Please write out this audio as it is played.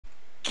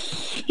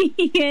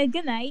Yeah,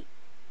 good night.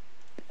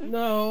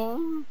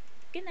 No.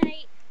 Good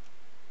night.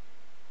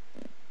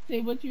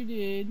 Say what you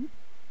did.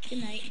 Good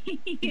night.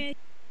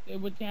 Say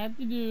what you had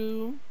to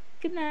do.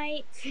 Good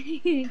night.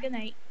 Good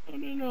night.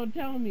 No.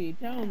 Tell me.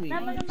 No, no,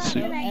 no, no. Tell Good night.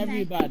 Good night.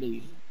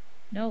 everybody.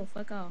 No,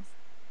 fuck off.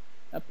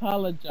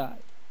 Apologize.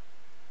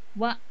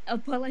 What?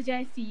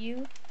 Apologize to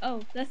you?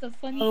 Oh, that's a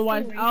funny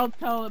Otherwise, story. I'll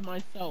tell it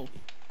myself.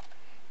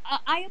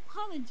 I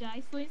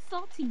apologize for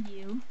insulting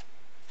you.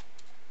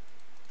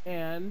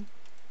 And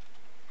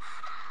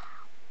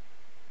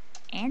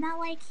I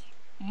like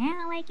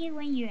it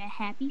when you're a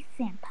happy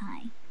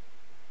senpai.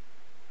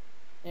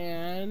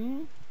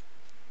 and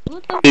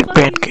What the Big fuck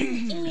bad is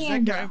king. this? Is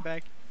that guy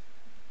back?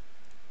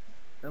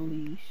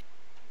 Elise.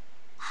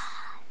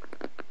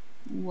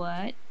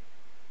 What?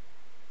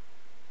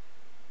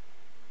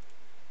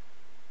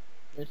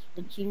 We're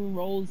switching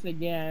roles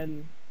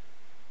again.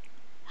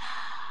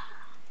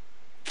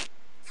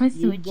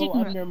 You go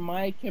under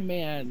my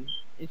command.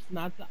 It's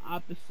not the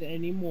opposite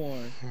anymore.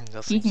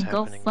 You can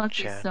go happening in fuck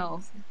chat.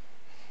 yourself.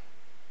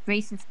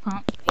 Racist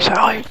punk.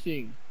 Sally.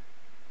 Cursing.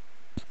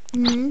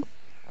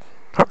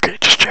 Okay,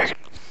 just checking.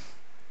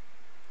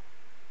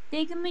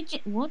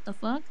 What the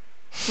fuck?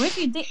 Where's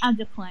your dick? I'm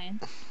just playing.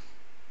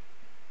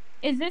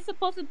 Is this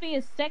supposed to be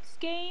a sex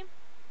game?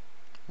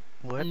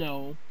 What?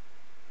 No.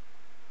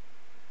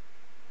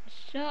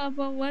 Shut up,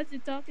 I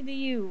wasn't talking to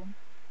you.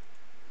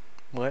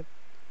 What?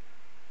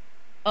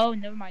 Oh,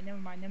 never mind.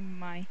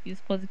 You're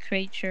supposed to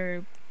create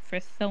your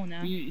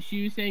persona.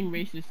 She was saying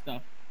racist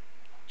stuff.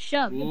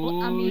 Shut up.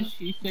 Ooh,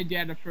 she said you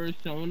had a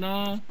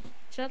persona.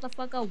 Shut the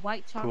fuck up,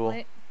 white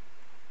chocolate.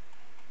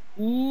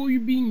 Cool. Ooh, you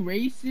being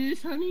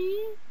racist, honey?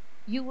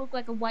 You look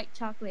like a white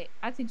chocolate.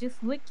 I could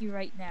just lick you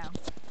right now.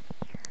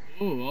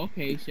 Ooh,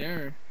 okay,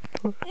 sure.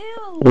 Ew.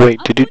 Wait,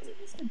 I'm did going you?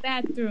 to use the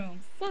bathroom.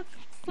 Fuck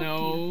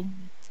No. you.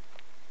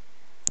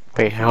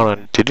 Wait, hold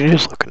on. Did you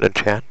just look in the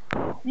chat?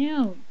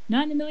 No,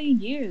 not in a million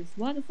years.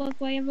 Why the fuck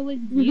would I ever look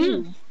at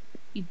you?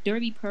 You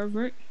dirty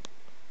pervert.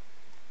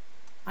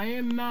 I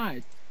am not.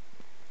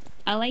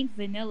 I like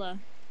vanilla.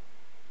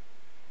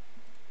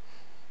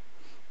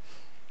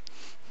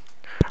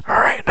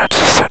 Alright, that's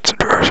the censored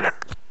version.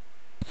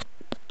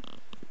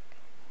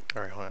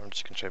 Alright, hold on. I'm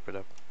just gonna type it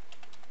up.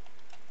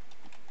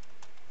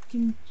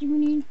 I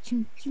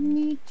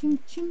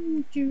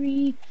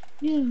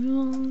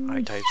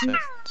typed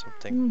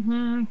something.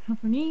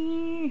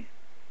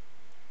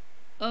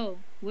 Oh,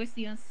 where's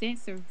the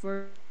uncensored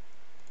version?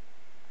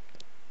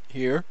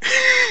 Here?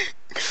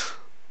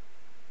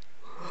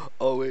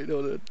 Oh wait,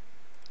 hold on.